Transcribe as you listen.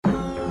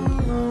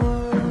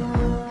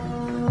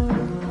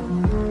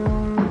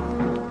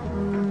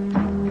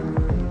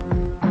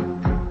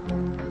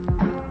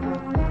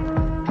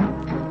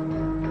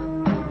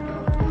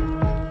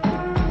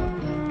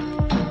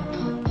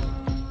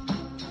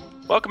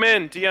Welcome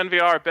in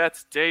DNVR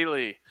Bets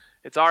Daily.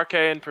 It's RK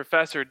and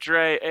Professor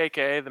Dre,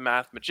 aka the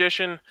Math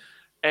Magician.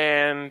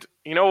 And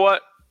you know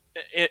what?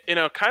 In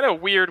a kind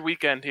of weird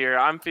weekend here,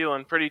 I'm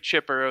feeling pretty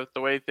chipper with the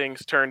way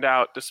things turned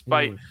out,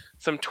 despite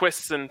some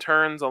twists and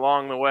turns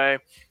along the way.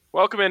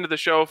 Welcome into the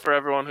show for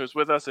everyone who's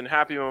with us, and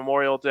happy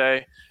Memorial Day.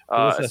 It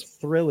was a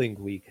thrilling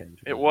weekend.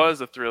 It was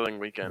a thrilling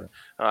weekend.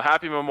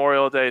 Happy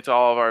Memorial Day to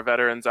all of our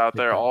veterans out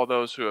there, all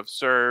those who have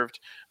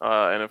served,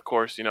 and of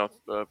course,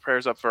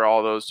 prayers up for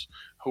all those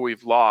who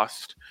we've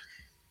lost.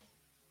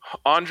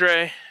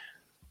 Andre,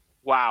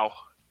 wow.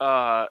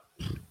 I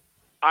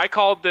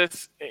called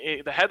this,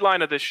 the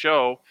headline of this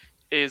show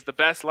is the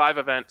best live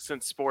event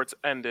since sports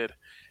ended.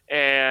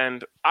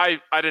 And I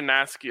didn't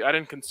ask you, I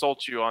didn't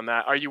consult you on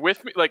that. Are you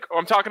with me? Like,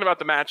 I'm talking about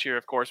the match here,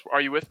 of course. Are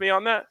you with me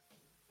on that?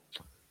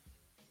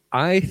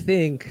 I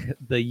think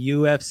the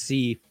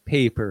UFC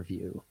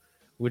pay-per-view,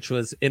 which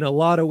was in a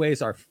lot of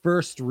ways our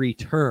first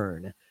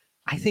return,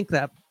 I think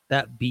that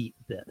beat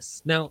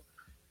this. Now,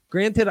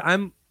 granted,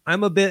 I'm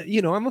a bit,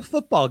 I'm a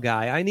football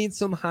guy. I need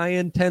some high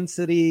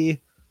intensity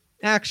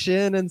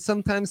action, and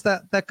sometimes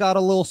that got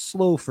a little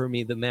slow for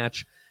me, the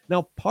match.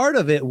 Now, part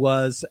of it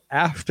was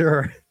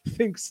after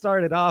things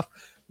started off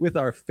with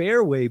our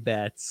fairway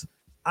bets,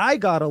 I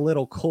got a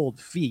little cold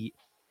feet,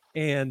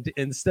 and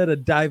instead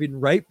of diving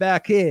right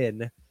back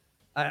in,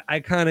 I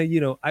kind of,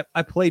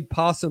 I played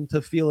possum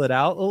to feel it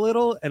out a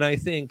little, and I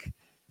think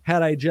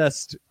had I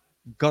just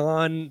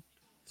gone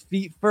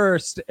feet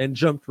first and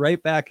jumped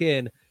right back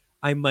in,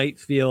 I might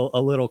feel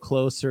a little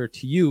closer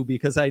to you,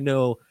 because I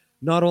know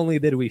not only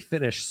did we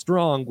finish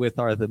strong with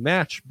the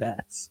match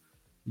bets,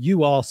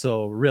 you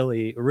also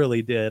really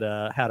did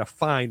had a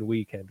fine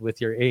weekend with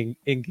your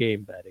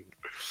in-game betting,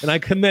 and I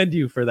commend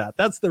you for that.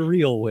 That's the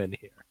real win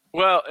here.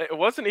 Well, it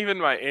wasn't even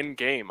my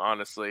in-game,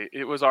 honestly.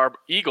 It was our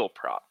Eagle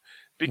prop,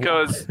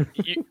 because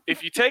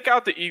if you take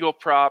out the Eagle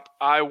prop,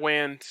 I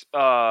went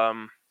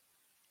 3-5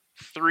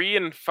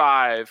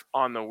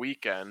 on the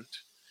weekend,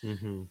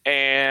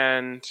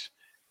 and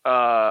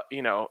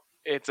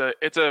it's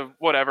a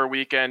whatever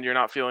weekend. You're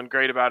not feeling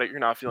great about it. You're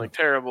not feeling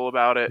terrible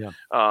about it. Yeah.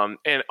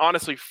 And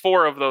honestly,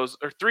 3 of those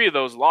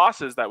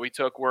losses that we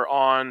took were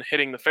on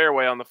hitting the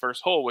fairway on the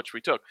first hole, which we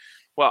took.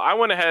 Well, I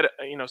went ahead,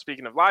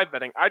 speaking of live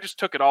betting, I just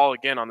took it all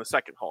again on the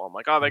second hole. I'm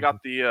like, they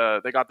got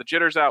the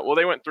jitters out. Well,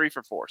 they went 3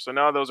 for 4. So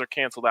now those are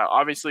canceled out.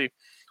 Obviously,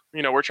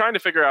 we're trying to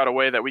figure out a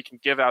way that we can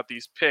give out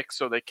these picks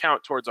so they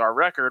count towards our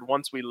record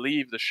once we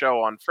leave the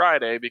show on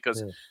Friday,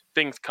 because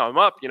things come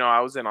up.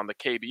 I was in on the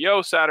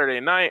KBO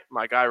Saturday night.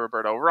 My guy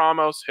Roberto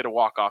Ramos hit a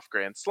walk-off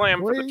grand slam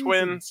for the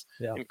Twins.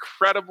 Yeah.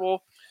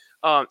 Incredible.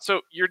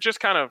 So you're just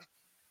kind of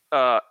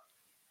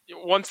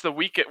once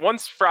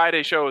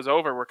Friday show is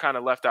over, we're kind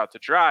of left out to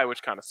dry,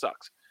 which kind of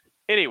sucks.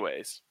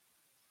 Anyways,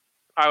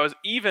 I was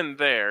even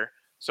there,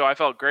 so I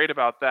felt great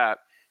about that.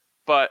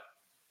 But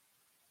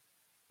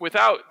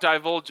without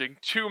divulging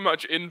too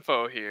much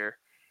info here,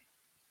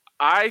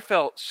 I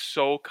felt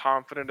so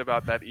confident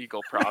about that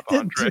Eagle prop,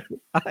 Andre.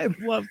 I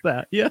love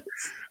that. Yes.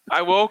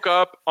 I woke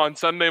up on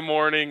Sunday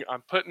morning,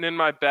 I'm putting in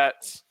my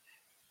bets,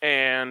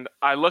 and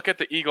I look at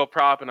the Eagle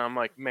prop, and I'm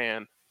like,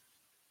 man,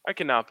 I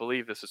cannot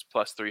believe this is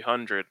plus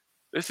 300.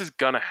 This is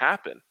going to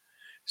happen.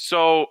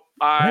 So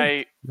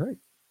I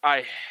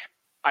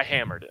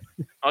hammered it.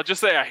 I'll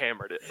just say I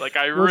hammered it. Like,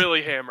 I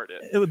really hammered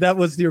it. That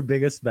was your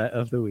biggest bet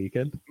of the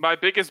weekend? My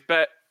biggest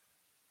bet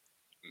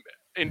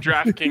in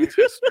DraftKings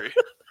history.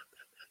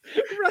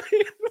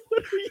 Ryan,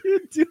 what are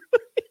you doing?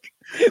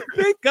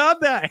 Thank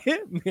God that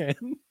hit,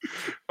 man.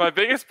 My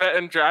biggest bet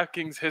in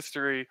DraftKings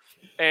history.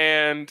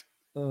 And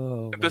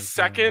the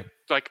second,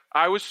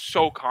 I was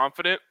so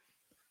confident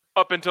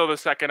up until the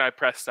second I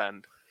pressed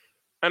send.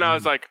 And I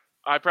was like,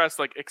 I pressed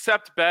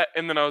accept bet,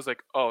 and then I was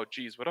like, oh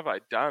geez, what have I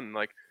done?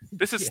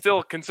 This is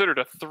still considered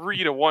a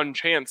 3-1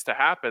 chance to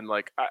happen.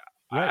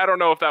 I don't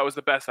know if that was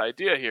the best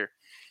idea here.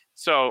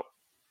 So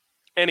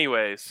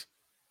anyways,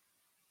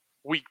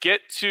 we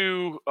get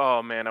to,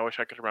 oh man, I wish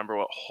I could remember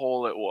what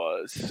hole it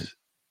was.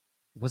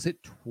 Was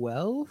it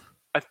 12?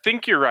 I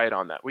think you're right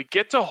on that. We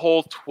get to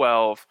hole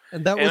 12.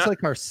 And that was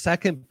our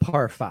second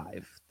par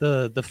 5.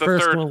 The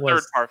first third, one was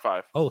third par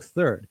 5. Oh,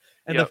 third.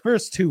 And the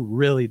first 2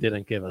 really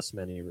didn't give us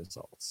many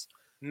results.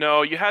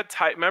 No, you had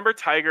remember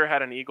Tiger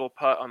had an eagle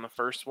putt on the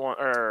first one,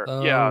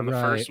 on the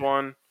first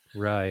one.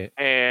 Right.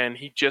 And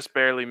he just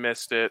barely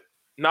missed it.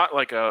 Not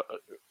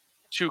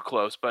too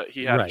close, but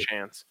he had a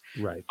chance.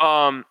 Right.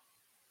 So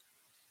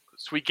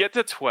we get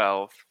to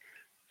 12,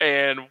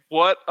 and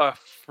what a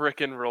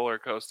freaking roller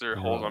coaster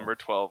hole number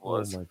 12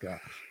 was. Oh my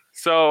gosh.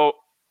 So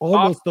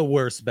almost the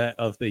worst bet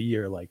of the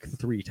year,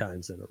 3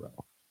 times in a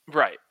row.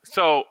 Right.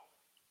 So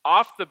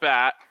off the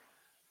bat,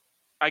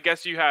 I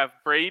guess you have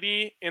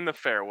Brady in the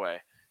fairway.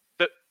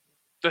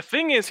 The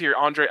thing is here,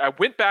 Andre, I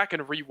went back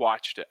and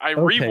rewatched it. I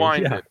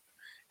rewinded it.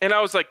 And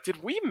I was like,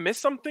 did we miss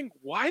something?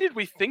 Why did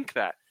we think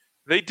that?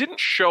 They didn't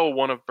show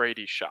one of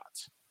Brady's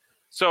shots.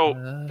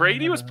 So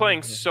Brady was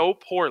playing so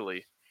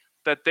poorly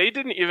that they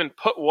didn't even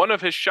put one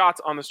of his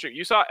shots on the street.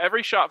 You saw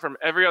every shot from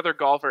every other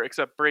golfer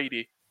except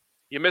Brady.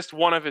 You missed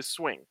one of his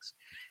swings.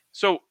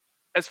 So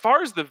as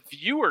far as the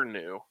viewer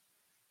knew,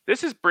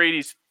 this is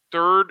Brady's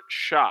third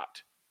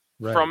shot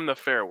from the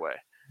fairway.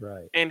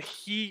 Right. And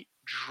he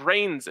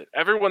drains it.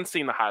 Everyone's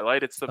seen the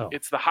highlight. It's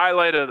the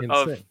highlight of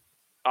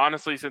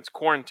honestly since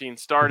quarantine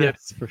started.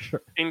 Yes, for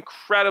sure.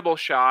 Incredible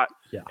shot.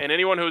 Yeah. And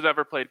anyone who's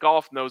ever played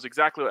golf knows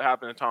exactly what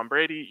happened to Tom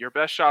Brady. Your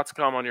best shots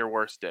come on your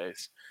worst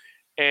days.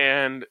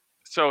 And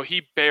so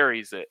he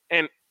buries it.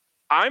 And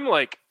I'm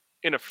like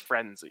in a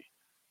frenzy.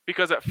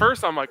 Because at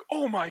first I'm like,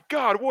 oh my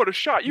God, what a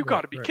shot. You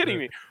got to be kidding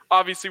me.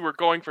 Obviously, we're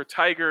going for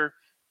Tiger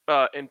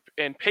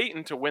and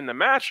Peyton to win the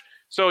match.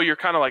 So you're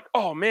kind of like,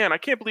 oh man, I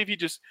can't believe he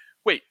just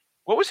 – wait,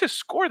 what was his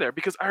score there?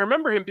 Because I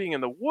remember him being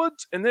in the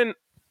woods and then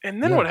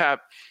what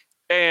happened?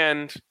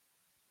 And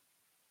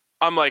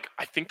I'm like,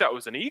 I think that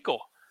was an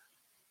eagle.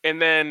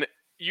 And then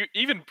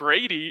even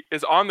Brady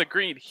is on the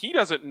green. He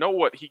doesn't know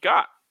what he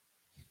got.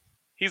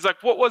 He's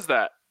like, what was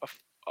that?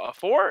 A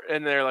 4?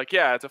 And they're like,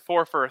 yeah, it's a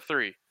 4 for a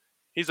 3.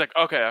 He's like,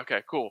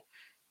 okay, cool.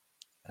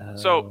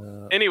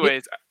 So,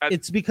 anyways.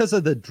 It's because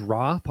of the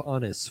drop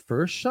on his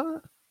first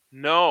shot?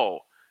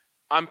 No.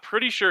 I'm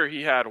pretty sure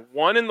he had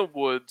 1 in the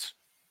woods,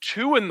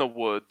 2 in the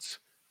woods,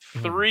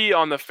 3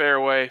 on the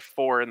fairway,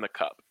 4 in the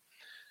cup.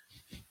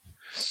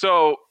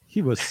 So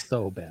he was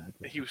so bad.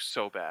 He was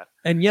so bad.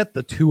 And yet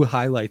the 2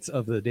 highlights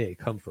of the day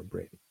come from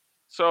Brady.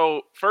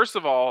 So first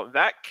of all,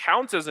 that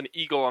counts as an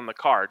eagle on the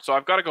card. So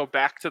I've got to go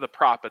back to the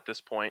prop at this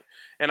point,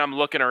 and I'm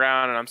looking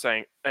around and I'm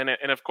saying, and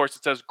of course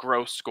it says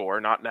gross score,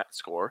 not net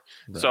score.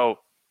 Right. So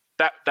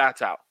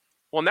that's out.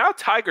 Well, now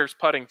Tiger's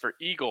putting for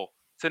eagle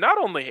to not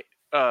only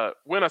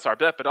win us our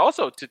bet, but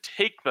also to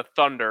take the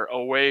thunder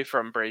away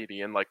from Brady.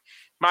 And like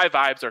my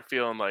vibes are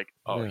feeling like,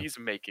 he's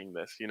making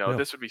this.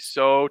 This would be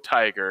so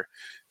Tiger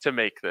to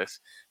make this.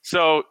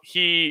 So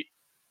he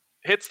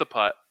hits the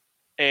putt.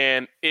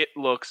 And it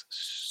looks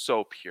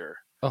so pure.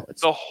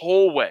 It's the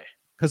whole way.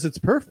 Because it's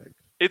perfect.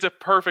 It's a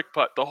perfect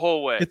putt the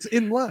whole way. It's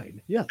in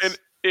line, yes. And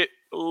it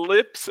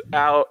lips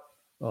out.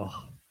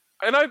 Oh.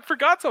 And I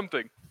forgot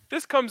something.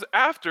 This comes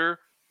after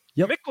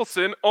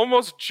Mickelson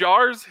almost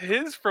jars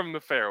his from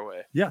the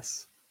fairway.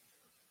 Yes.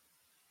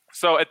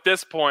 So at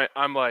this point,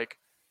 I'm like,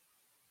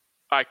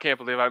 I can't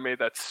believe I made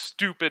that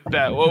stupid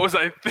bet. What was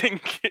I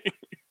thinking?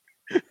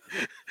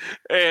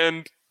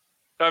 And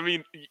I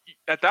mean,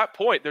 at that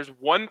point, there's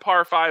 1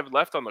 par 5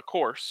 left on the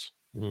course.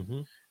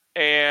 Mm-hmm.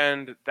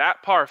 And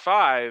that par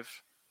 5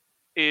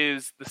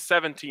 is the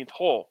 17th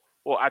hole.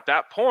 Well, at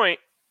that point,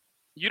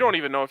 you don't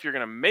even know if you're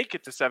going to make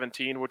it to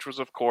 17, which was,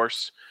 of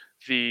course,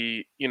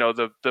 the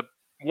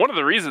one of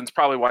the reasons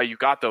probably why you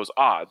got those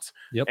odds.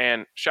 Yep.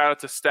 And shout out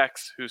to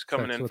Stex, who's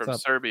coming in from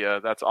Serbia.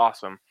 That's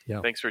awesome.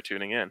 Yep. Thanks for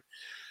tuning in.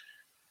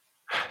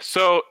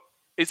 So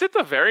was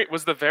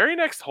the very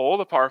next hole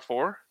the par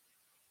 4?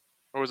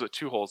 Or was it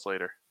 2 holes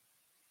later?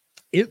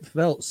 It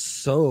felt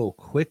so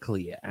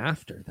quickly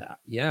after that.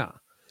 Yeah.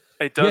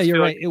 It does. Yeah,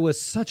 you're right. It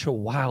was such a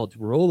wild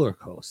roller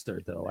coaster,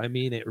 though. I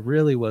mean, it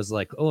really was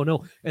like, oh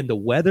no. And the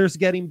weather's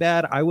getting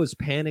bad. I was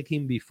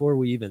panicking before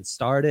we even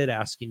started,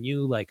 asking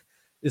you, like,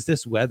 is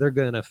this weather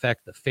going to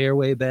affect the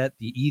fairway bet,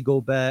 the eagle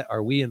bet?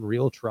 Are we in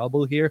real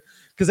trouble here?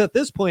 Because at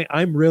this point,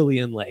 I'm really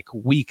in like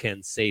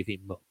weekend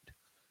saving mode.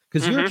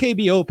 Because your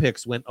KBO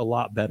picks went a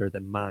lot better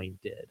than mine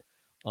did.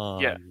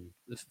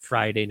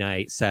 Friday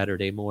night,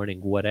 Saturday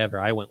morning, whatever.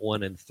 I went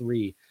 1 and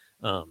 3.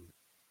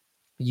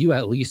 You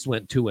at least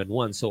went 2 and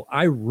 1. So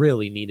I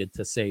really needed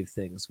to save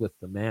things with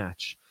the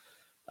match.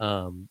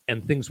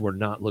 And things were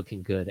not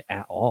looking good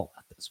at all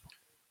at this point.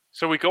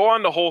 So we go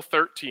on to hole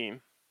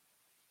 13.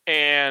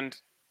 And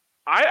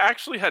I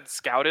actually had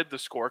scouted the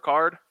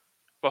scorecard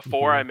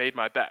before I made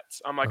my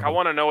bets. I'm like, I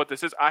want to know what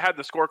this is. I had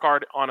the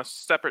scorecard on a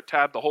separate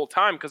tab the whole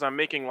time because I'm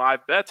making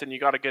live bets and you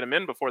got to get them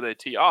in before they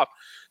tee off.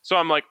 So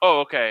I'm like, oh,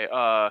 okay.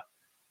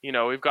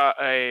 We've got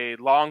a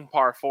long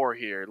par 4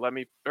 here.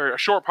 Or a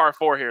short par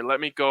 4 here.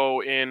 Let me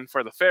go in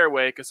for the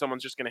fairway because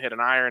someone's just going to hit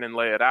an iron and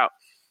lay it out.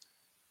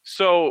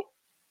 So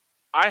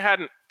I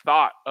hadn't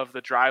thought of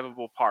the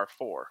drivable par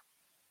 4.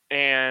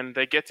 And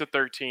they get to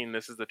 13.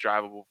 This is the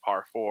drivable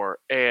par 4.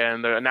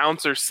 And the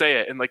announcers say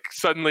it. And like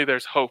suddenly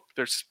there's hope.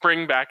 There's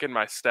spring back in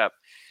my step.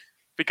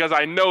 Because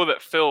I know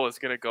that Phil is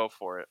going to go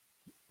for it.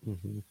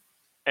 Mm-hmm.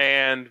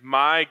 And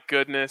my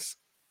goodness.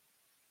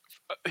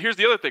 Here's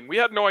the other thing. We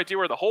had no idea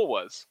where the hole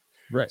was.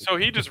 Right. So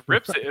he just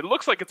rips it. It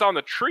looks like it's on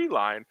the tree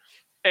line.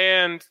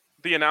 And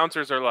the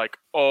announcers are like,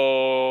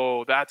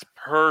 oh, that's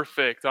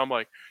perfect. I'm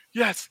like,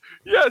 yes.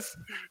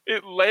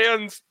 It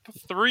lands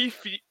 3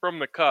 feet from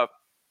the cup.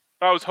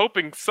 I was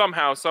hoping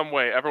somehow, some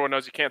way, everyone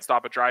knows you can't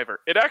stop a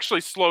driver. It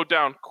actually slowed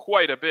down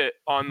quite a bit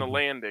on the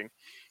landing.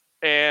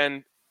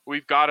 And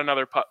we've got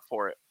another putt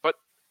for it. But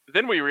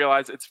then we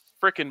realize it's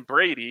frickin'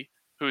 Brady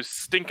who's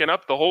stinking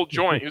up the whole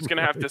joint, who's going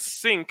to have to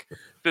sink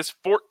this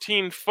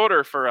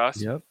 14-footer for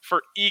us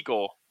for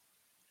eagle.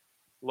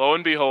 Lo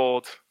and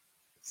behold.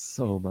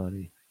 So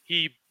money.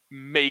 He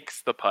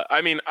makes the putt.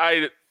 I mean,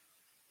 I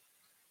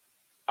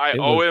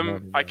owe him.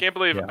 Money, I can't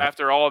believe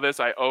after all of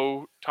this, I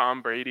owe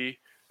Tom Brady.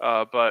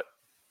 But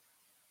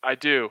I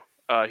do.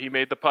 He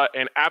made the putt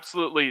and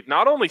absolutely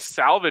not only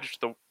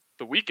salvaged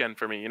the weekend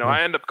for me.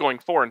 I end up going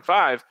 4 and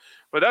 5,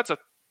 but that's a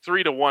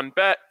 3-1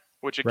 bet,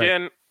 which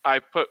again, I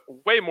put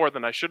way more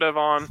than I should have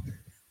on.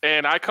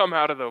 And I come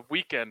out of the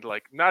weekend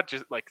not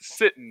just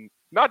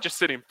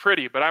sitting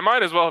pretty, but I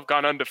might as well have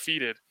gone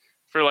undefeated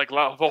for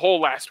the whole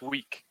last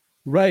week.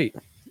 Right.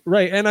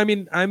 And I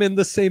mean, I'm in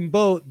the same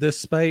boat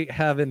despite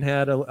having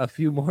had a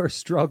few more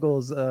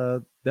struggles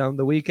down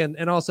the weekend.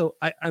 And also,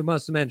 I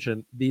must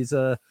mention these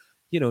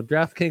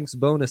DraftKings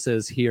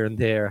bonuses here and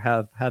there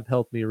have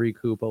helped me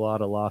recoup a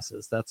lot of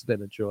losses. That's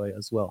been a joy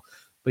as well.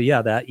 But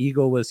yeah, that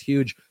Eagle was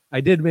huge. I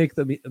did make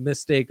the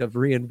mistake of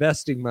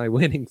reinvesting my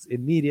winnings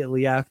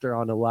immediately after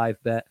on a live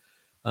bet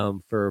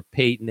for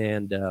Peyton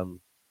and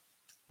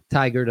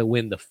Tiger to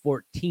win the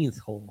 14th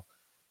hole,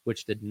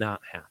 which did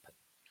not happen.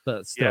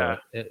 But still,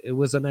 it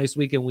was a nice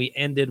weekend. We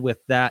ended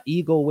with that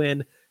Eagle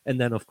win. And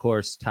then, of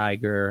course,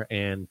 Tiger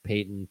and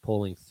Peyton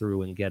pulling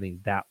through and getting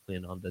that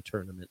win on the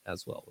tournament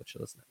as well, which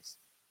was nice.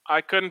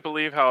 I couldn't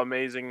believe how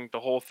amazing the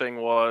whole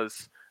thing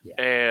was. Yeah.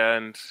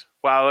 And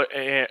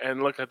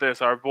look at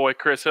this. Our boy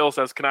Chris Hill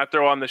says, can I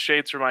throw on the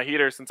shades for my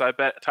heater since I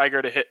bet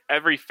Tiger to hit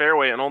every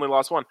fairway and only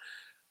lost one?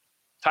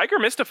 Tiger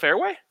missed a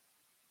fairway?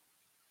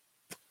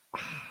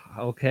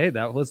 Okay,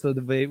 that was the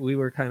debate we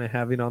were kind of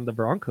having on the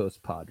Broncos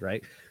pod,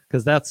 right?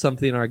 Because that's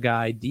something our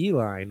guy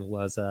D-Line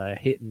was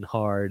hitting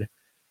hard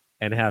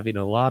and having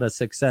a lot of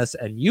success.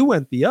 And you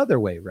went the other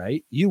way,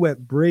 right? You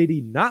went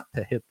Brady not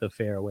to hit the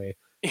fairway.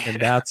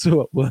 And that's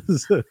what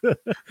was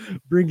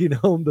bringing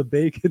home the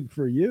bacon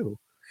for you.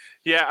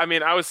 Yeah, I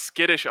mean, I was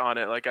skittish on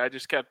it. I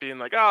just kept being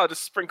like, I'll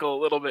just sprinkle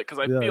a little bit because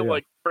I feel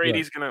like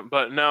Brady's going to.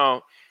 But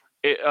no,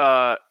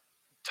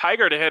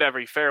 Tiger to hit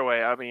every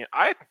fairway. I mean,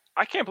 I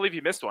can't believe he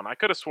missed one. I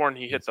could have sworn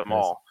he hit them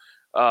all.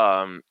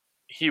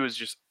 He was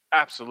just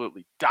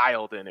absolutely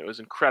dialed in. It was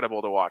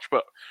incredible to watch.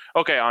 But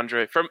okay,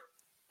 Andre,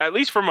 at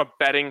least from a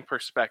betting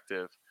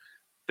perspective,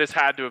 this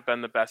had to have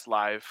been the best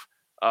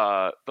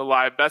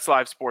best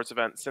live sports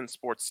event since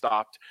sports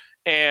stopped.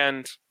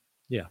 And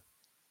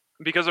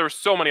because there were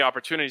so many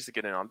opportunities to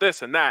get in on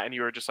this and that, and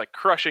you were just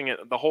crushing it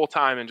the whole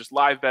time and just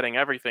live betting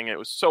everything. It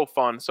was so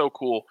fun, so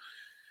cool.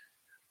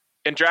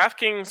 And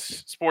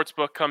DraftKings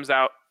Sportsbook comes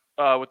out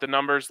with the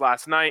numbers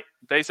last night.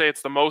 They say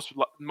it's the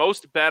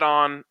most bet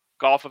on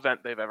golf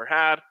event they've ever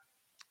had.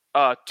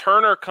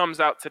 Turner comes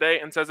out today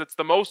and says it's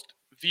the most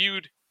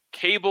viewed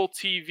cable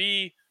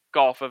TV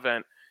golf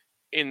event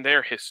in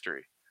their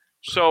history.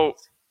 So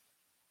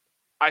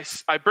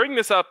I bring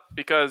this up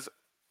because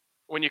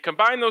when you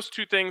combine those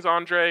two things,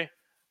 Andre,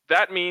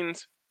 that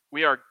means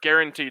we are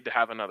guaranteed to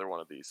have another one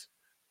of these.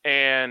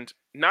 And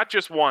not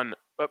just one,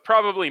 but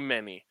probably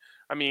many.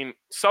 I mean,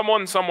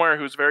 someone somewhere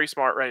who's very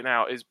smart right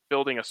now is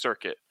building a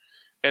circuit.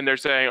 And they're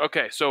saying,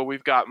 okay, so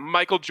we've got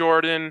Michael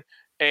Jordan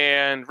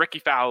and Ricky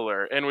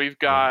Fowler, and we've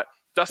got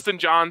Dustin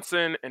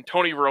Johnson and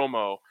Tony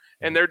Romo.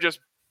 And they're just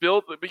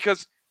built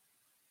because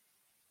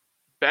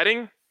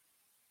betting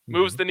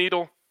moves the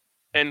needle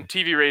and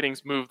TV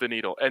ratings move the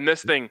needle. And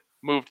this thing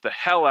moved the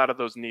hell out of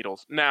those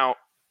needles. Now,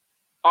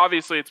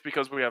 obviously, it's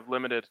because we have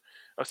limited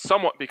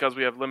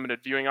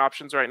viewing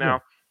options right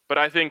now. But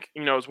I think,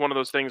 it's one of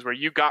those things where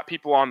you got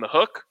people on the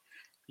hook,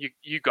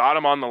 you got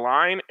them on the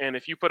line, and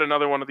if you put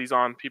another one of these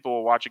on, people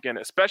will watch again,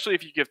 especially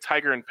if you give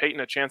Tiger and Peyton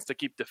a chance to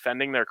keep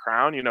defending their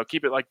crown,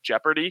 keep it like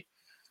Jeopardy.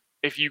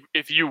 If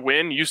you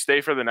win, you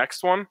stay for the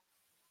next one.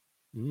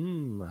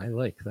 I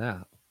like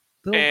that.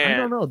 Though, I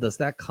don't know. Does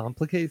that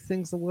complicate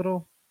things a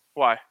little?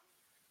 Why?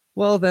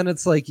 Well, then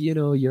it's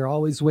you're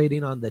always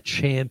waiting on the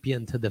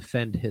champion to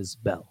defend his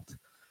belt.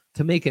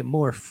 To make it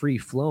more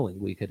free-flowing,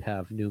 we could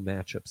have new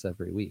matchups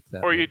every week.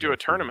 Or you do a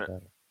tournament.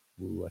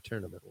 Ooh, a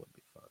tournament would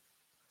be fun.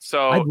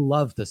 So I'd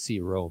love to see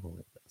Romo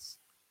in this.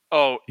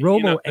 Oh,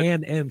 Romo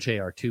and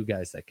MJ are two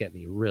guys that get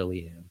me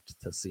really amped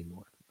to see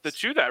more. The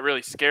two that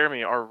really scare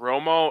me are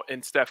Romo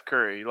and Steph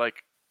Curry.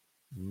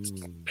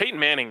 Peyton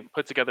Manning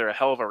put together a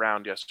hell of a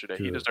round yesterday.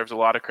 True. He deserves a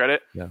lot of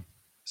credit. Yeah.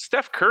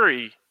 Steph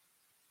Curry,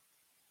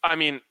 I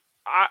mean,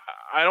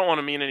 I don't want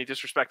to mean any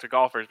disrespect to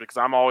golfers because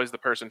I'm always the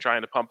person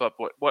trying to pump up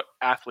what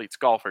athletes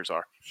golfers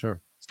are.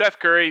 Sure. Steph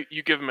Curry,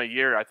 you give him a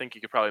year, I think he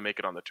could probably make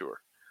it on the tour.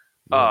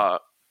 Yeah.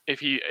 If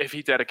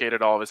he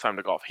dedicated all of his time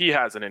to golf. He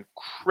has an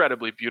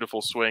incredibly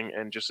beautiful swing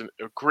and just a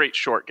great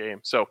short game.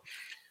 So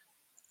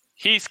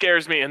he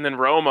scares me. And then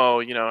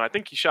Romo, I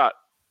think he shot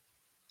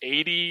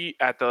 80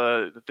 at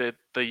the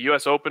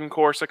U.S. Open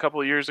course a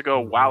couple of years ago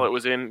while it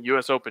was in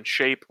U.S. Open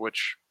shape,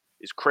 which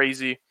is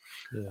crazy.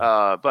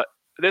 Yeah. But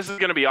this is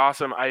going to be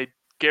awesome. I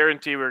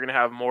guarantee we're going to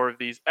have more of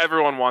these.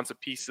 Everyone wants a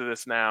piece of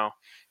this now.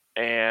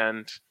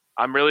 And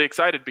I'm really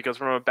excited because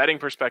from a betting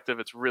perspective,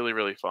 it's really,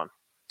 really fun.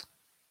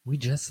 We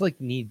just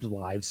need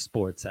live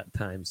sports at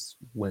times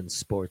when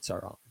sports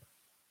are on.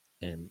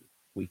 And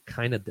we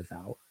kind of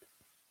devour it.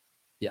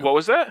 Yeah. What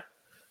was that?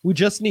 We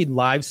just need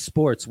live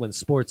sports when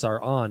sports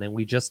are on and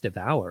we just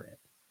devour it.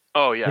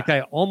 Oh, yeah.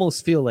 I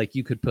almost feel like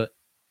you could put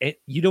it,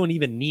 you don't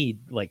even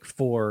need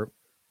 4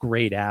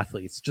 great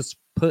athletes. Just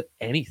put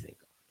anything.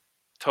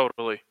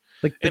 Totally.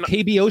 The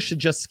KBO should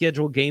just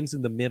schedule games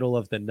in the middle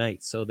of the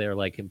night so they're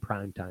in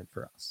prime time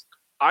for us.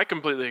 I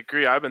completely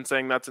agree. I've been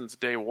saying that since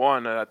day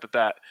one,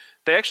 that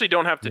they actually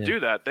don't have to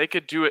do that. They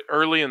could do it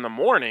early in the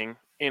morning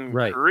in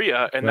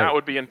Korea, and that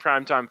would be in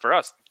prime time for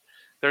us.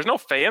 There's no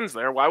fans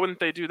there. Why wouldn't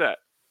they do that?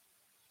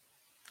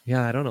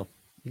 Yeah, I don't know.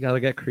 You got to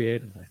get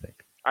creative, I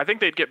think. I think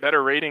they'd get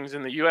better ratings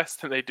in the U.S.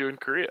 than they do in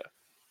Korea.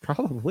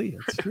 Probably.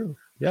 It's true.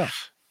 Yeah.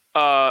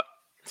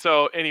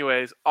 So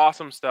anyways,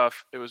 awesome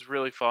stuff. It was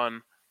really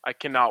fun. I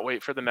cannot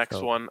wait for the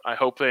next one. I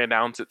hope they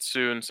announce it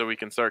soon so we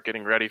can start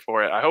getting ready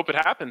for it. I hope it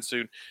happens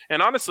soon.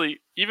 And honestly,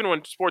 even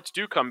when sports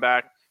do come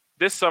back,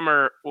 this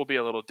summer will be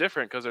a little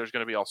different because there's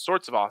going to be all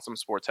sorts of awesome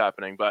sports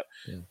happening. But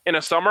in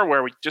a summer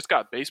where we just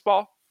got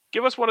baseball,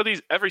 give us one of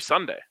these every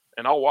Sunday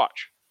and I'll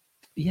watch.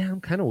 Yeah,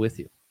 I'm kind of with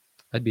you.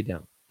 I'd be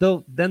down.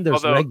 Though then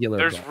there's regular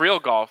There's golf. Real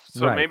golf.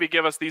 So maybe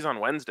give us these on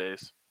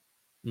Wednesdays.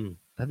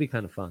 That'd be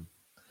kind of fun.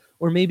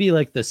 Or maybe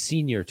like the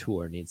senior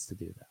tour needs to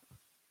do that.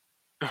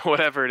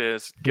 Whatever it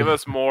is, give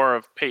us more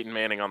of Peyton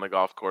Manning on the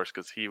golf course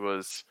because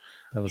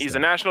he's a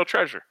national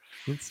treasure.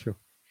 That's true.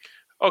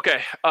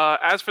 Okay.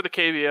 As for the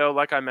KBO,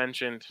 like I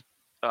mentioned,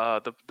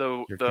 the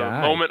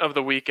moment of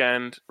the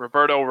weekend,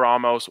 Roberto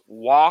Ramos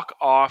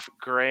walk-off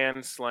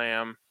grand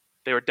slam.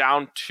 They were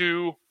down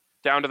 2,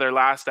 down to their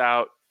last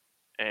out,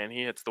 and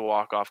he hits the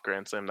walk-off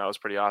grand slam. That was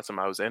pretty awesome.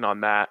 I was in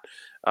on that.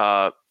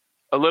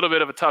 A little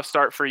bit of a tough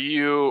start for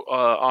you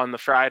on the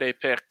Friday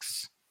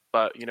picks,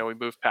 but, we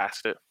moved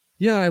past it.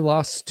 Yeah, I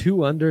lost 2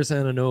 unders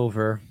and an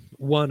over,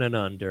 1 and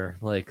under.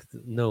 Like,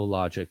 no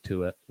logic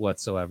to it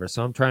whatsoever.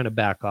 So I'm trying to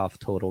back off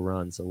total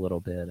runs a little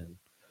bit and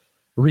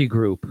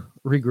regroup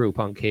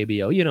on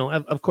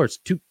KBO. Of course,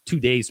 two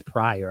days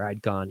prior,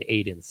 I'd gone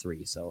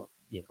 8-3. So,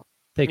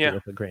 take it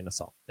with a grain of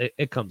salt.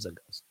 It comes and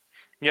goes.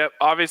 Yep.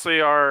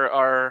 Obviously,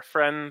 our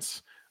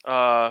friends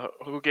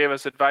who gave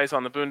us advice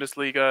on the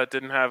Bundesliga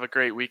didn't have a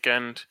great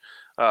weekend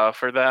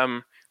for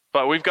them.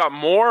 But we've got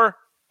more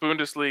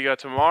Bundesliga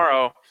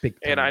tomorrow,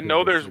 and I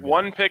know there's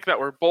one pick that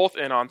we're both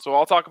in on, so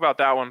I'll talk about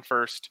that one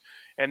first,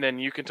 and then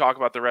you can talk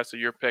about the rest of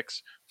your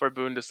picks for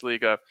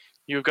Bundesliga.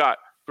 You've got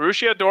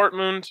Borussia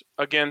Dortmund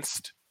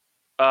against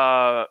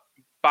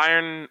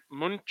Bayern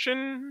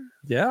München.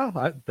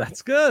 Yeah,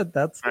 that's good.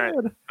 That's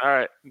good. All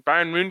right.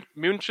 Bayern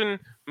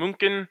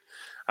München.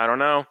 I don't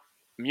know.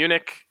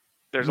 Munich.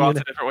 There's lots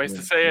of different ways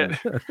to say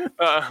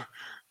it.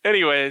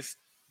 Anyways,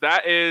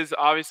 that is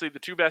obviously the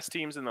 2 best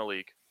teams in the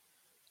league.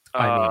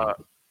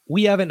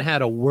 We haven't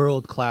had a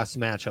world-class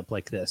matchup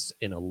like this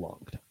in a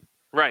long time.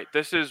 Right.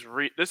 This is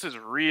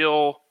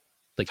real,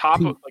 like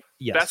top of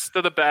best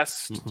of the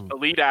best,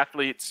 elite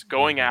athletes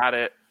going at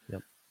it,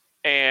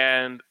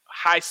 and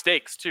high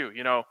stakes too.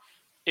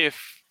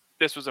 If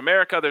this was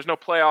America, there's no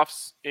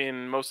playoffs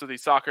in most of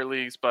these soccer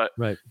leagues, but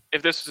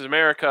if this was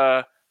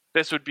America,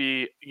 this would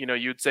be,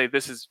 you'd say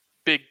this is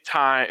big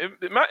time.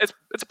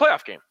 It's a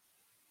playoff game.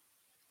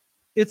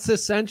 It's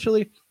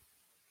essentially,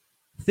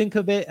 think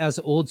of it as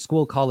old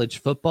school college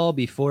football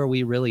before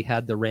we really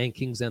had the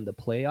rankings and the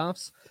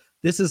playoffs.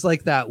 This is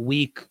like that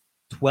week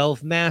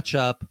 12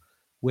 matchup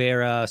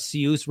where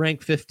CU's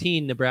ranked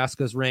 15,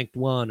 Nebraska's ranked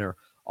 1, or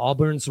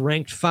Auburn's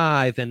ranked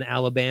 5 and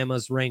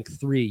Alabama's ranked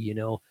 3,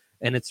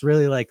 and it's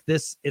really like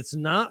this. It's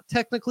not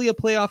technically a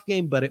playoff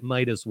game, but it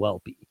might as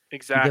well be.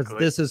 Exactly. Because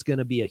this is going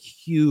to be a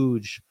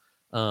huge,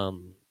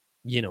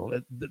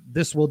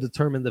 this will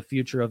determine the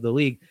future of the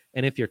league.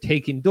 And if you're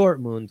taking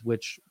Dortmund,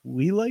 which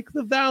we like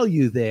the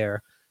value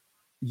there,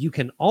 you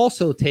can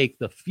also take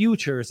the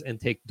futures and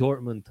take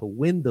Dortmund to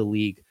win the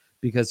league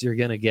because you're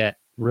going to get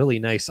really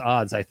nice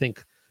odds. I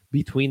think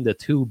between the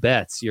 2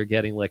 bets, you're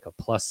getting like a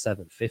plus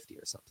 750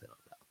 or something on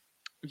that.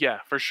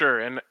 Yeah, for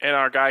sure. And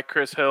our guy,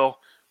 Chris Hill,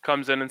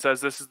 comes in and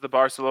says this is the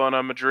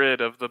Barcelona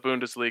Madrid of the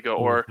Bundesliga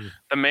or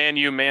the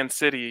Man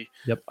City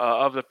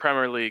of the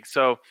Premier League.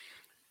 So,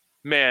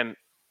 man,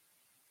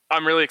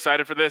 I'm really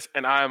excited for this,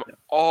 and I'm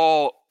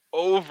all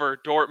over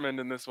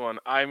Dortmund in this one.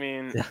 I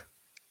mean,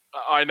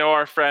 I know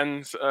our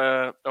friends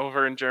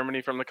over in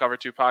Germany from the Cover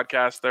 2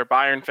 podcast, they're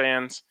Bayern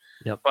fans,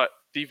 but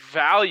the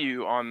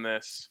value on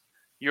this,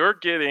 you're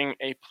getting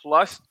a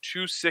plus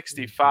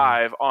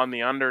 265 on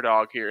the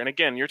underdog here. And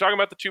again, you're talking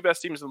about the 2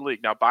 best teams in the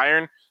league. Now,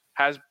 Bayern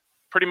has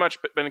pretty much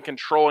been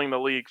controlling the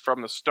league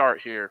from the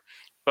start here.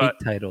 But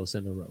 8 titles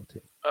in a row,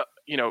 too.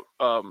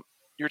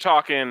 You're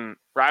talking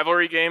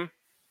rivalry game.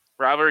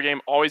 Rivalry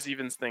game always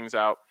evens things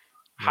out.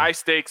 High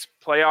stakes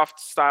playoff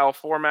style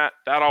format,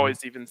 that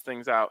always evens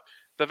things out.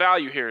 The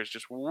value here is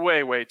just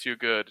way, way too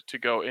good to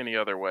go any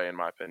other way, in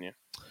my opinion.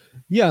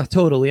 Yeah,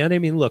 totally. And I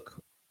mean,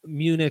 look,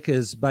 Munich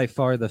is by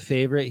far the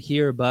favorite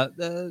here, but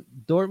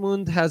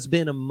Dortmund has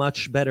been a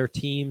much better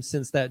team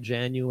since that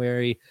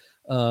January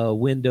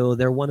window.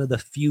 They're one of the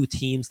few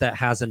teams that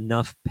has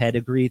enough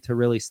pedigree to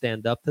really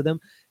stand up to them.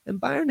 And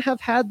Bayern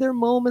have had their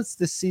moments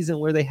this season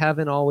where they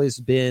haven't always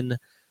been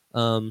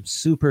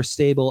super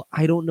stable.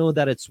 I don't know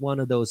that it's one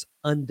of those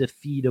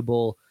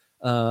undefeatable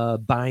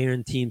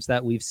Bayern teams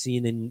that we've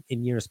seen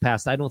in years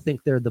past. I don't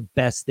think they're the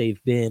best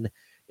they've been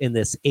in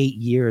this 8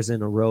 years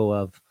in a row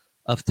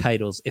of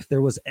titles. If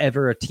there was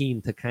ever a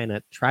team to kind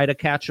of try to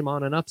catch them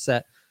on an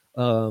upset,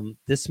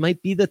 this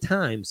might be the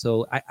time.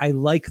 So I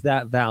like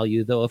that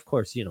value, though. Of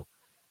course,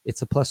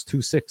 it's a plus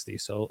 260.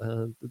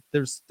 So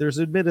there's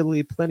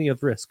admittedly plenty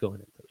of risk going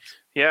into this.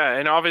 Yeah,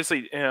 and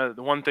obviously, the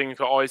one thing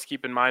to always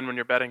keep in mind when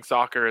you're betting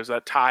soccer is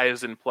that tie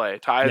is in play.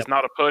 Tie is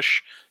not a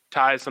push.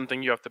 Tie is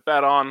something you have to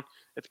bet on.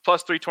 It's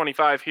plus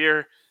 325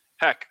 here.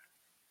 Heck,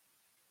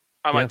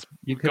 I might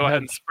go ahead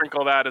and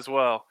sprinkle that as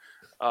well,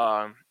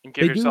 and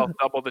give yourself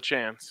double the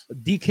chance.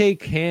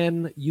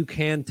 DK you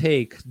can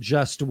take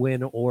just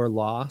win or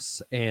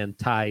loss, and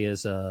tie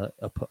is a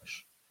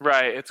push.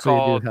 Right, it's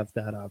called. You do have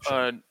that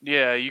option.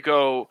 You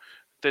go.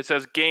 It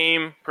says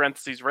game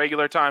parentheses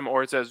regular time,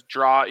 or it says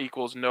draw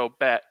equals no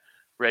bet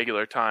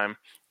regular time.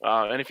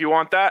 And if you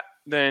want that,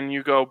 then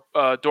you go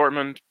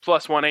Dortmund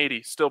plus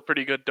 180. Still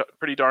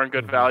pretty darn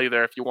good value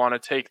there if you want to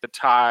take the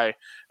tie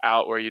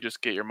out, where you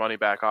just get your money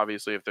back,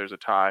 obviously, if there's a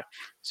tie.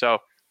 So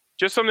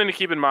just something to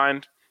keep in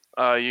mind.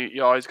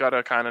 You always got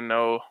to kind of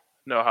know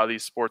how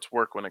these sports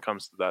work when it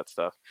comes to that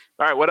stuff.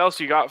 All right, what else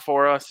you got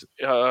for us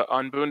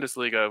on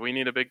Bundesliga? We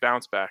need a big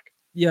bounce back.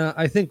 Yeah,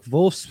 I think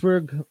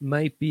Wolfsburg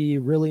might be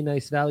really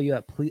nice value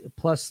at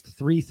plus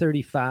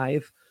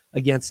 335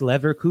 against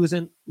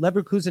Leverkusen.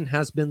 Leverkusen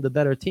has been the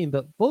better team,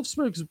 but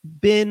Wolfsburg's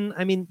been,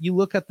 you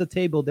look at the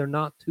table, they're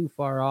not too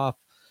far off.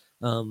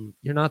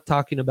 You're not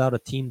talking about a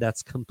team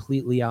that's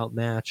completely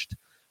outmatched.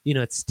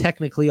 It's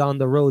technically on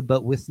the road,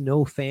 but with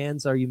no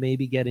fans, are you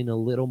maybe getting a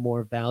little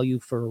more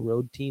value for a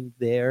road team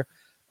there?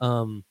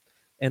 And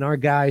our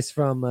guys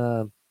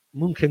from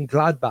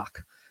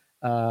Mönchengladbach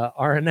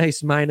are a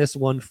nice minus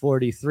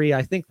 143.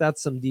 I think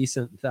that's some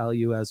decent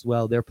value as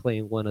well. They're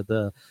playing one of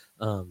the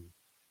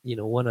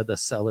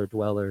cellar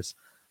dwellers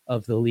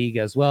of the league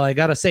as well. I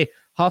got to say,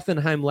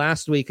 Hoffenheim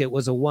last week, it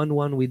was a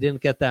 1-1. We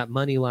didn't get that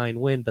money line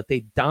win, but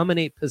they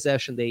dominate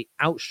possession. They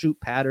outshoot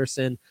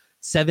Patterson,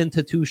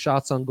 7-2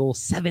 shots on goal,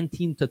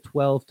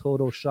 17-12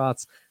 total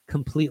shots,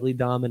 completely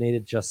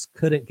dominated, just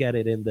couldn't get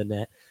it in the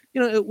net.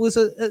 It was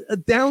a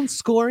down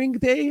scoring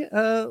day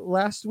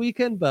last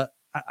weekend, but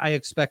I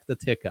expect the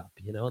tick up.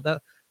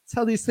 That's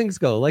how these things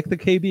go, like the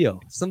KBO.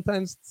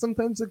 Sometimes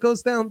it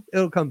goes down,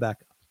 it'll come back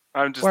up.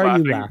 I'm just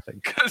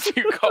laughing because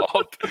you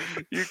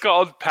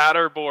called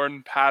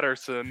Paderborn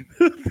Patterson,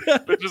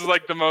 which is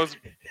like the most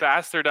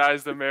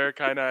bastardized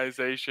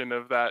Americanization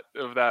of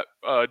that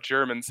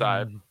German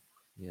side.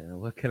 Yeah,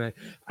 what can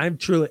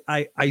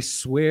I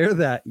swear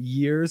that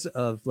years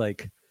of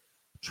like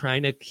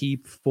trying to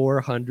keep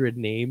 400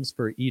 names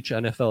for each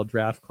NFL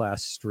draft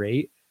class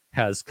straight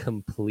has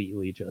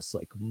completely just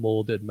like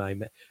molded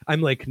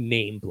I'm like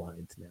name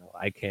blind now.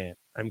 I can't.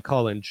 I'm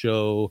calling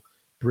Joe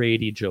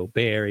Brady, Joe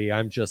Barry.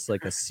 I'm just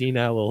like a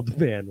senile old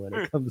man when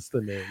it comes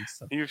to names.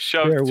 So you've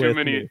shoved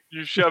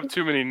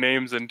too many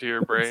names into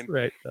your brain.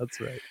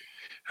 That's right.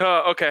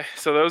 Okay,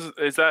 so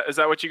is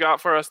that what you got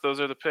for us? Those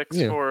are the picks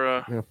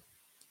for. Yeah.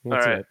 All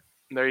right.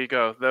 There you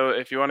go. Though,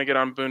 if you want to get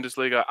on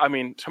Bundesliga,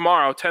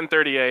 tomorrow,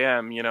 10:30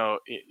 a.m. You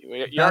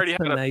already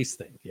had a nice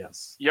thing.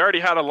 Yes, you already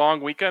had a long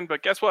weekend,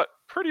 but guess what?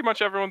 Pretty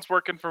much everyone's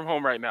working from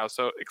home right now.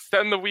 So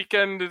extend the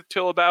weekend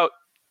till about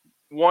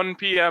 1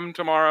 p.m.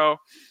 tomorrow,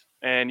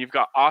 and you've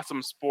got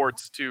awesome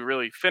sports to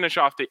really finish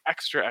off the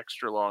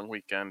extra long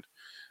weekend,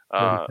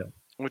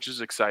 which is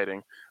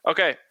exciting.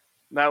 Okay,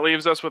 that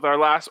leaves us with our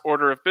last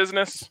order of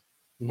business,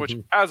 which,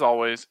 as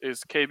always, is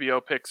KBO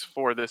picks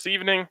for this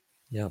evening.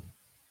 Yeah.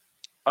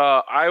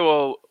 I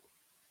will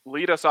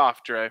lead us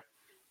off, Dre.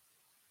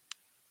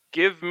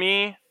 Give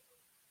me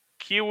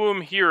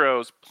Kiwoom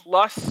Heroes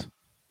plus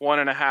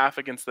 1.5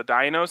 against the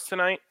Dinos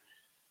tonight.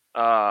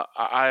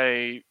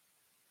 I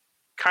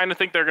kind of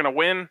think they're going to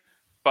win,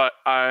 but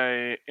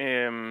I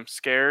am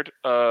scared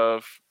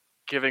of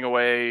giving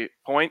away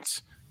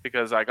points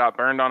because I got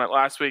burned on it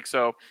last week.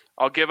 So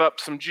I'll give up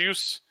some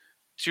juice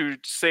to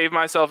save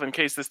myself in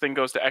case this thing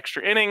goes to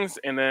extra innings,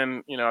 and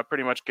then I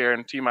pretty much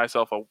guarantee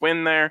myself a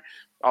win there.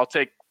 I'll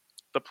take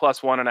the plus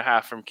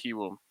 1.5 from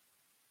Kiwoom.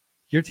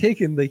 You're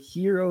taking the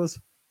Heroes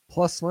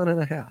plus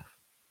 1.5.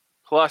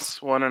 Plus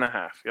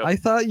 1.5. Yep. I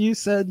thought you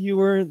said you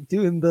weren't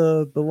doing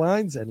the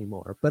lines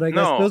anymore, but I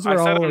guess those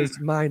were always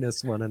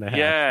minus 1.5.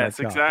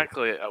 Yes,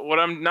 exactly. What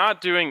I'm not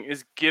doing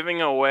is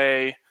giving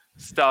away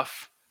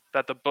stuff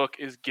that the book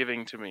is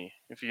giving to me,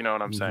 if you know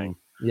what I'm saying.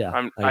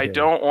 Yeah, I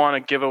don't want to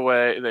give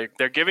away.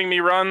 They're giving me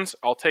runs.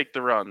 I'll take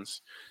the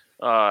runs.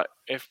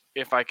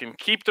 If I can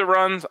keep the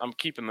runs, I'm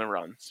keeping the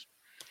runs.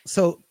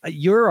 So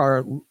you're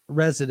our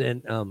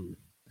resident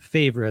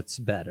favorites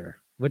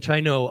better, which I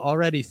know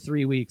already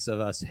 3 weeks of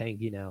us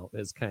hanging out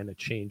is kind of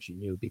changing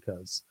you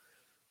because,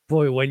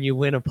 boy, when you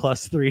win a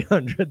plus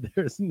 300,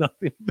 there's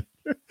nothing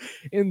better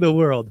in the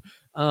world.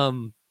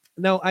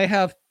 Now, I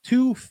have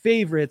two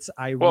favorites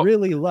I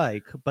really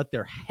like, but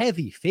they're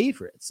heavy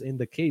favorites in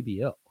the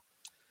KBO.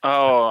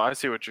 Oh, I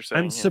see what you're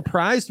saying. I'm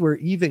surprised we're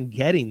even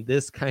getting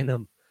this kind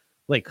of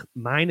like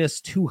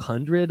minus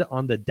 200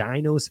 on the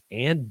Dinos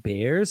and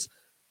Bears.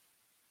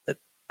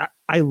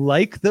 I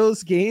like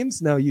those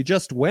games. Now, you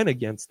just went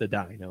against the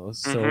Dinos,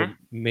 so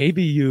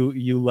maybe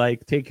you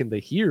like taking the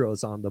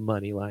Heroes on the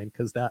money line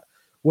because that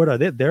What are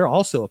they? They're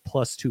also a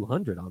plus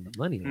 200 on the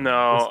money line.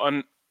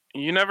 No,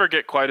 you never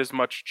get quite as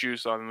much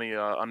juice on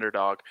the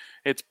underdog.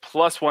 It's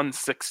plus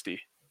 160.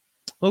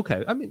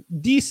 Okay, I mean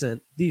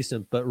decent,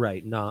 but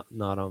right, not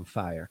on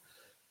fire.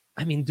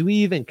 I mean, do we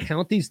even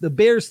count these? The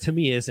Bears to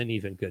me isn't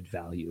even good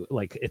value.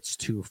 Like it's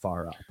too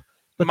far up.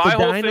 But My the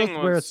whole Dinos thing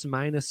where was- it's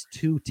minus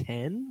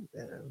 210,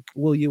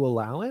 will you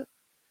allow it?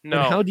 No.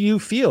 And how do you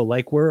feel?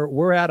 Like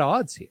we're at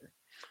odds here.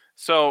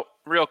 So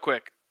real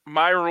quick,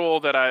 my rule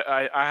that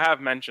I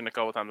have mentioned a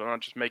couple times, I'm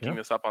not just making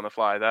this up on the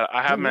fly, that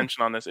I have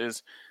mentioned on this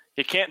is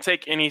you can't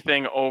take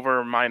anything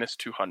over minus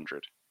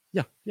 200.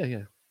 Yeah.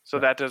 So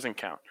that doesn't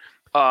count.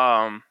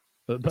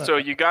 But so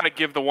you got to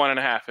give the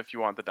 1.5 if you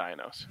want the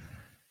Dinos.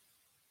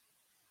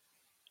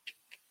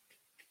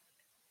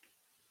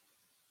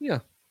 Yeah,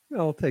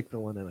 I'll take the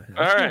 1.5.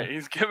 All right,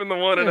 he's giving the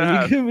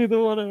 1.5. You give me the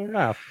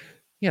 1.5.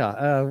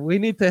 Yeah, we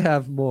need to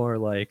have more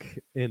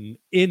like in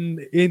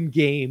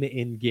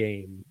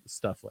game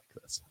stuff like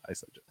this, I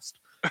suggest.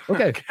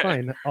 Okay.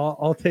 Fine.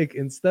 I'll take,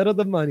 instead of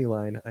the money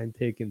line, I'm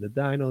taking the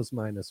Dinos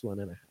minus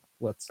 1.5.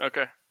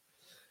 Okay.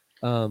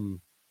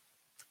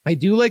 I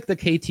do like the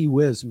KT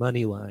Wiz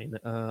money line.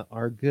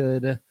 Our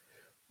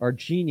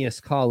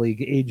genius colleague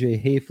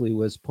AJ Hafley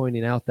was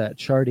pointing out that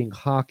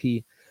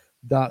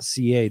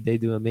chartinghockey.ca, they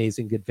do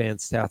amazing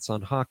advanced stats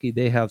on hockey.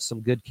 They have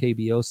some good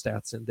KBO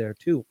stats in there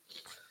too.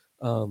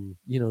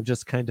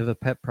 Just kind of a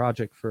pet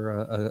project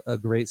for a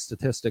great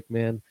statistic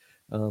man,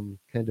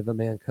 kind of a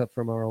man cut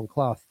from our own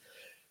cloth.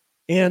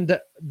 And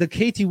the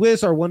KT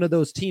Wiz are one of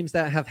those teams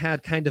that have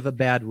had kind of a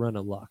bad run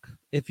of luck.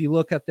 If you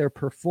look at their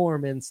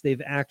performance, they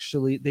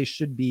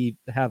should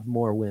have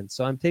more wins.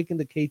 So I'm taking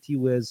the KT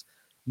Wiz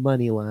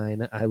money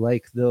line. I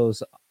like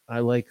those. I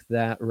like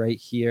that right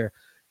here.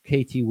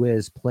 KT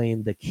Wiz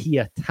playing the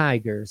Kia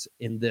Tigers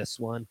in this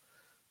one.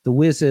 The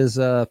Wiz's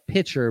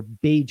pitcher,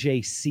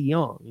 Bae-Jae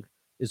Seong,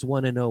 is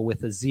 1-0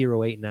 with a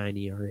 0.89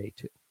 ERA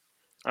too.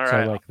 All right. So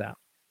I like that.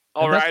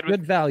 All right. That's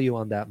good value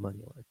on that money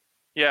line.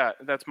 Yeah,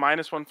 that's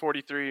minus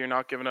 143. You're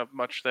not giving up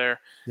much there.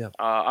 Yeah.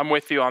 I'm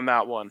with you on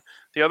that one.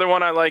 The other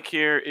one I like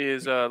here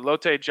is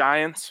Lotte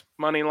Giants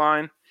money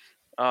line.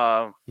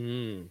 They're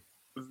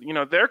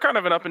kind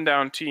of an up and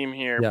down team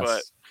here,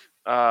 but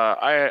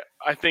I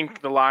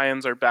think the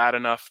Lions are bad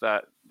enough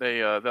that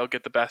they'll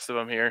get the best of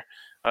them here,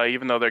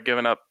 even though they're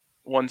giving up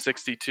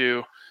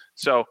 162.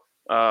 So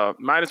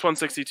minus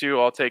 162,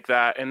 I'll take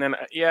that. And then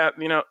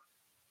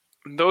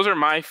those are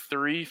my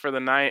three for the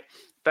night.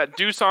 That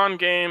Doosan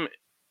game,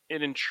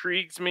 it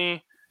intrigues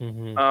me.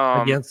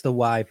 Against the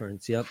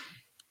Wyverns, yep.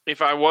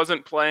 If I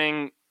wasn't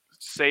playing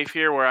safe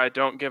here where I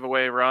don't give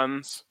away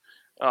runs,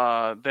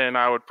 then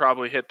I would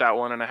probably hit that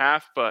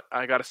 1.5, but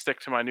I got to stick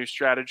to my new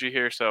strategy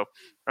here, so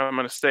I'm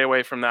going to stay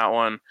away from that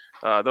one.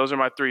 Those are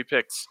my three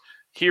picks.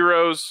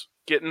 Heroes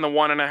getting the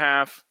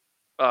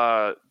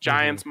 1.5,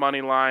 Giants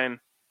money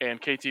line,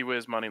 and KT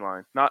Wiz money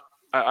line.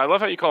 I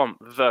love how you call them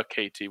the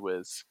KT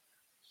Wiz.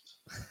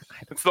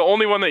 It's the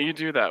only one that you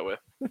do that with.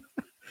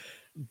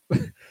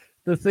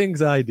 The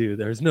things I do,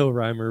 there's no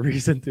rhyme or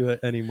reason to it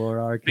anymore,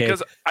 RK.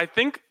 Because I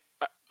think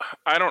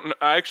I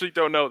actually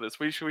don't know this.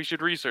 We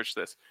should research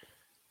this.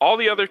 All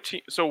the other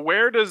teams. So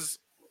where does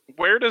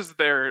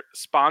their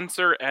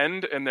sponsor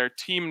end and their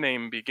team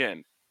name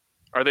begin?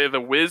 Are they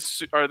the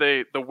Wiz? Are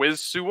they the Wiz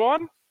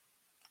Suwon,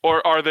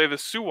 or are they the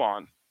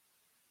Suwon?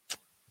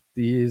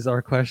 These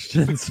are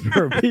questions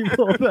for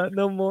people that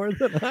know more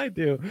than I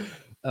do.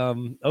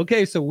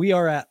 Okay, so we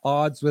are at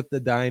odds with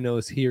the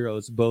Dinos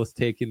Heroes, both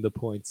taking the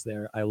points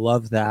there. I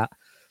love that.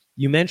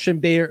 You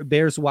mentioned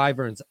Bears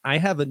Wyverns. I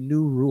have a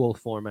new rule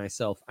for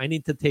myself. I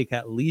need to take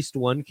at least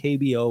one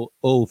KBO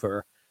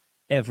over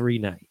every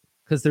night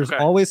because there's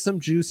always some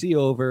juicy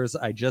overs.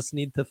 I just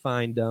need to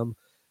find them.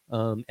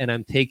 And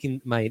I'm taking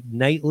my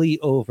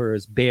nightly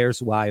overs,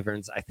 Bears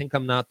Wyverns. I think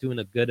I'm not doing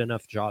a good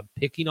enough job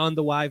picking on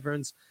the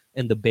Wyverns,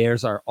 and the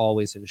Bears are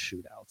always in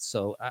shootouts.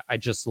 So I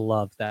just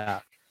love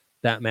that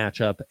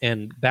matchup.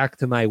 And back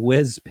to my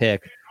Wiz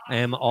pick, I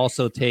am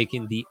also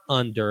taking the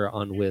under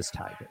on Wiz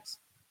Tigers.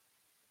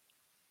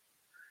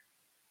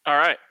 All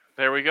right,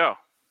 there we go.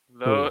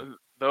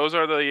 Those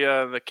are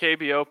the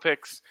KBO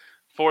picks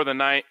for the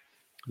night.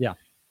 Yeah.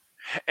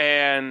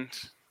 And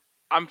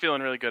I'm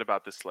feeling really good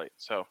about this slate.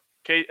 So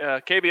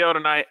KBO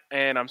tonight,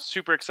 and I'm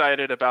super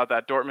excited about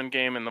that Dortmund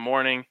game in the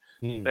morning.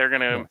 They're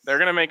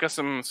gonna make us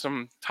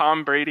some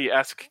Tom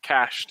Brady-esque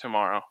cash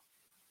tomorrow.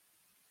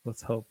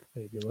 Let's hope,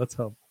 baby. Let's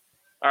hope.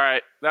 All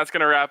right, that's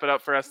going to wrap it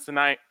up for us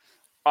tonight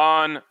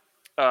on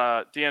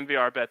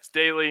DNVR Bets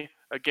Daily.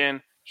 Again,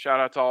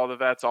 shout out to all the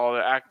vets, all the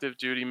active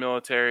duty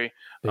military,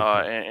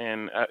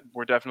 and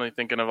we're definitely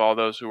thinking of all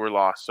those who were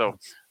lost. So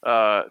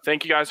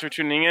thank you guys for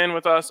tuning in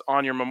with us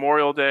on your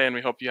Memorial Day, and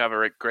we hope you have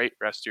a great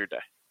rest of your day.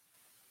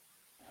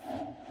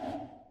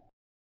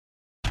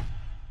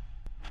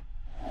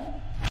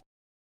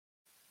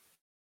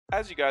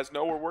 As you guys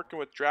know, we're working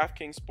with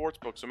DraftKings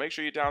Sportsbook, so make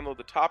sure you download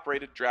the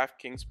top-rated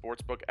DraftKings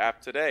Sportsbook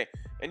app today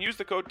and use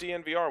the code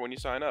DNVR when you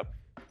sign up.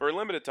 For a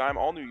limited time,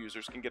 all new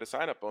users can get a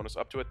sign-up bonus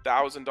up to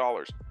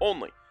 $1,000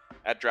 only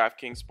at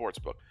DraftKings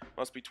Sportsbook.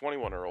 Must be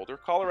 21 or older.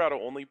 Colorado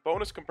only.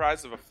 Bonus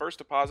comprised of a first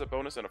deposit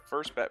bonus and a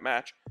first bet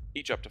match,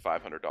 each up to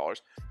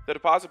 $500. The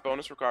deposit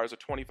bonus requires a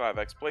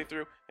 25x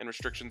playthrough and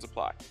restrictions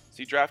apply.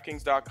 See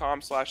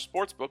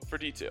DraftKings.com/sportsbook for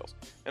details.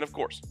 And of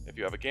course, if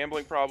you have a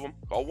gambling problem,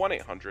 call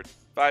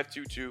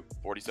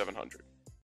 1-800-522-4700.